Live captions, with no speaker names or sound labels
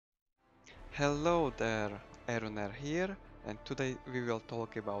Hello there, Eruner here, and today we will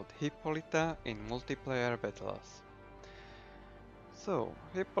talk about Hippolyta in multiplayer battles. So,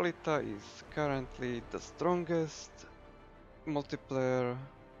 Hippolyta is currently the strongest multiplayer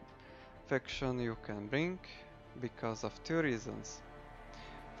faction you can bring because of two reasons.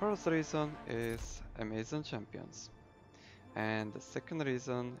 First reason is Amazon Champions, and the second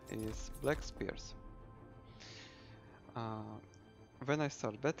reason is Black Spears. Uh, when I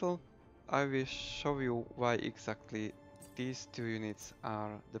start battle, I will show you why exactly these two units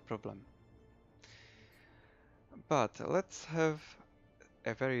are the problem. But let's have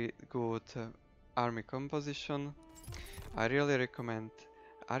a very good army composition. I really recommend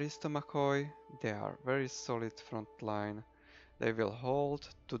Aristomachoi. They are very solid front line. They will hold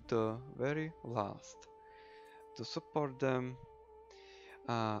to the very last. To support them,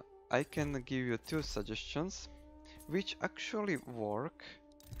 I can give you two suggestions which actually work.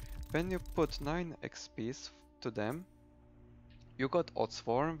 When you put 9 XPs to them, you got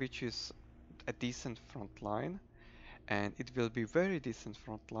Oddsworn, which is a decent front line, and it will be very decent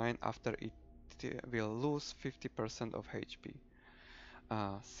front line after it will lose 50% of HP.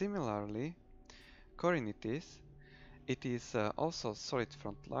 Similarly, Corinitis, it is also solid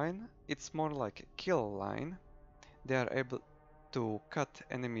front line. It's more like a kill line. They are able to cut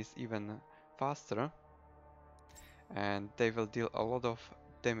enemies even faster, and they will deal a lot of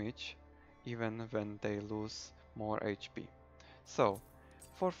damage even when they lose more HP. So,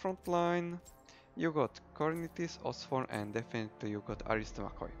 for front line, you got Corinitis, Osphorn, and definitely you got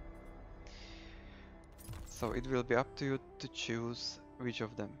Aristomachoi. So it will be up to you to choose which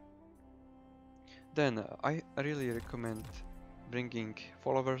of them. Then I really recommend bringing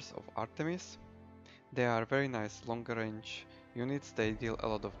followers of Artemis. They are very nice longer range units, they deal a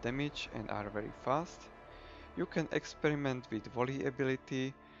lot of damage and are very fast. You can experiment with volley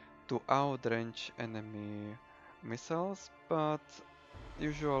ability to outrange enemy missiles, but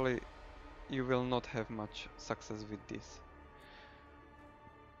usually you will not have much success with this.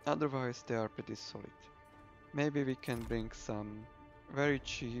 Otherwise they are pretty solid. Maybe we can bring some very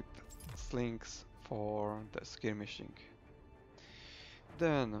cheap slings for the skirmishing.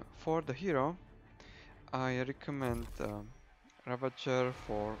 Then for the hero, I recommend Ravager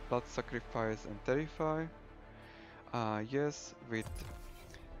for Blood Sacrifice and Terrify. Yes, with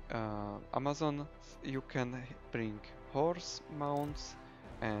Amazon you can bring horse mounts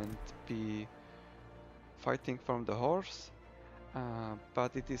and be fighting from the horse,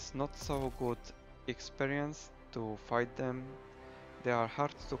 but it is not so good experience to fight them. They are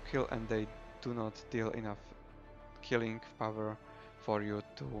hard to kill and they do not deal enough killing power for you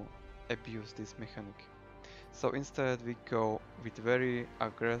to abuse this mechanic. So instead we go with very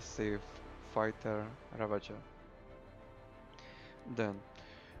aggressive fighter Ravager. Then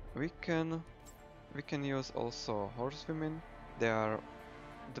we can use also horsewomen. They are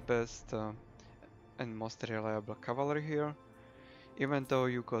the best and most reliable cavalry here. Even though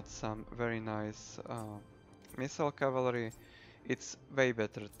you got some very nice missile cavalry, it's way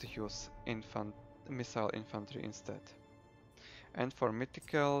better to use missile infantry instead. And for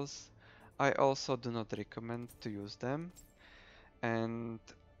mythicals, I also do not recommend to use them, and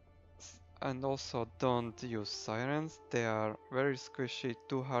also don't use sirens. They are very squishy,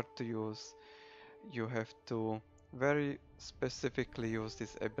 too hard to use. You have to very specifically use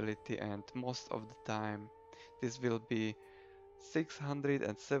this ability, and most of the time this will be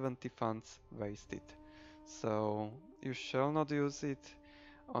 670 funds wasted. So you shall not use it,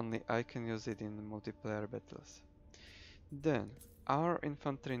 only I can use it in multiplayer battles. Then our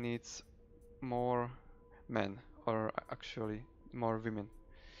infantry needs more men, or actually more women.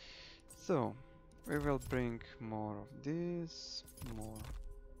 So we will bring more of this,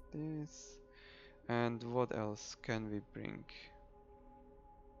 and what else can we bring?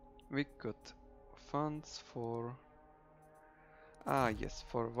 We got funds for yes,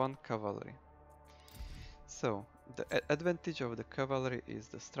 for one cavalry. So the advantage of the cavalry is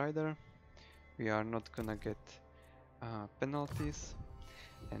the strider. We are not gonna get penalties.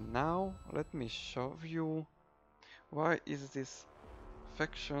 And now let me show you why is this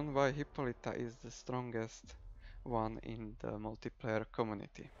faction, why Hippolyta is the strongest one in the multiplayer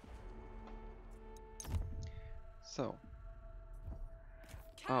community. So,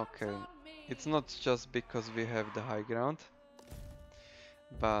 okay, it's not just because we have the high ground,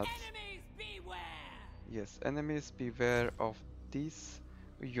 but yes, enemies beware of this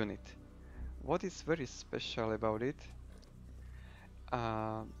unit. What is very special about it?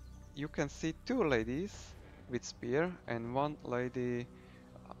 You can see two ladies with spear and one lady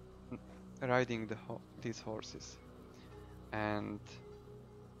riding these horses. And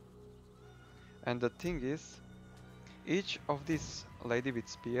And the thing is, each of these lady with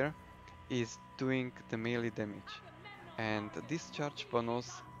spear is doing the melee damage, and this charge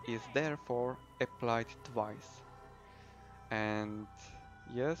bonus is therefore applied twice. And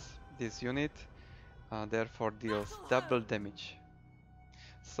yes, this unit therefore deals double damage.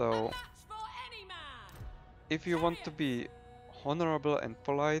 So if you want to be honorable and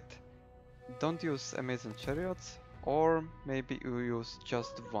polite, don't use Amazon Chariots, or maybe you use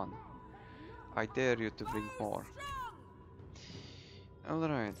just one. I dare you to bring more.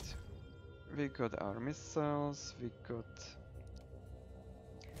 Alright, we got our missiles, we got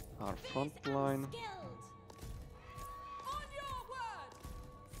our front line.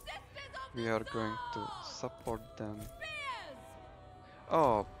 We are going to support them.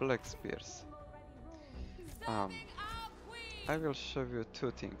 Oh, Black Spears. I will show you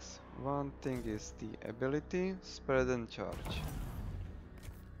two things. One thing is the ability, spread and charge.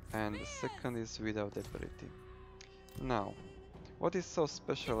 And the second is without ability. Now, what is so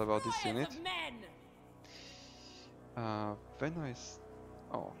special about this unit? Oh,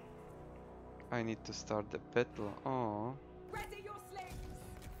 I need to start the battle. Oh.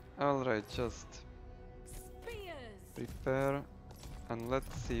 Alright, just prepare and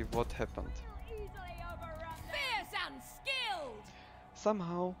let's see what happened.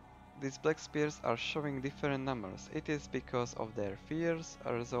 Somehow, these Black Spears are showing different numbers. It is because of their fierce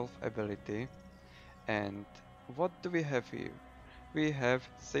resolve ability. And what do we have here? We have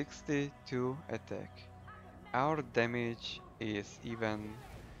 62 attack. Our damage is even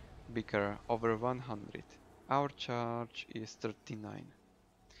bigger, over 100. Our charge is 39.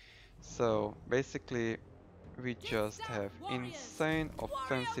 So basically we just have insane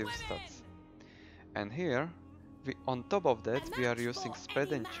offensive stats. And here, on top of that, we are using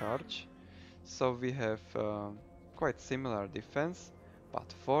spread and charge. So we have quite similar defense,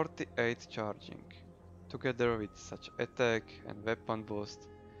 but 48 charging. Together with such attack and weapon boost,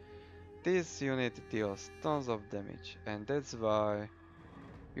 this unit deals tons of damage, and that's why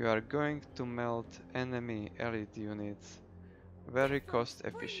you are going to melt enemy elite units very cost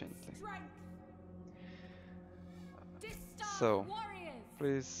efficiently. So,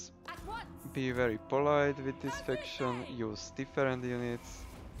 please be very polite with this faction, use different units,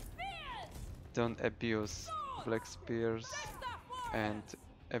 don't abuse Black Spears and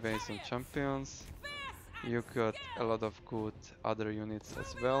Amazon Champions. You got a lot of good other units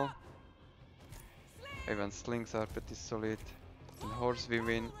as well. Even slings are pretty solid. And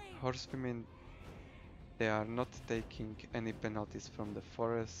horsewomen, they are not taking any penalties from the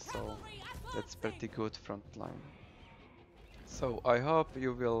forest, so that's pretty good front line. So I hope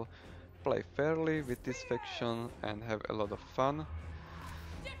you will play fairly with this faction and have a lot of fun.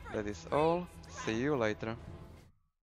 That is all. See you later.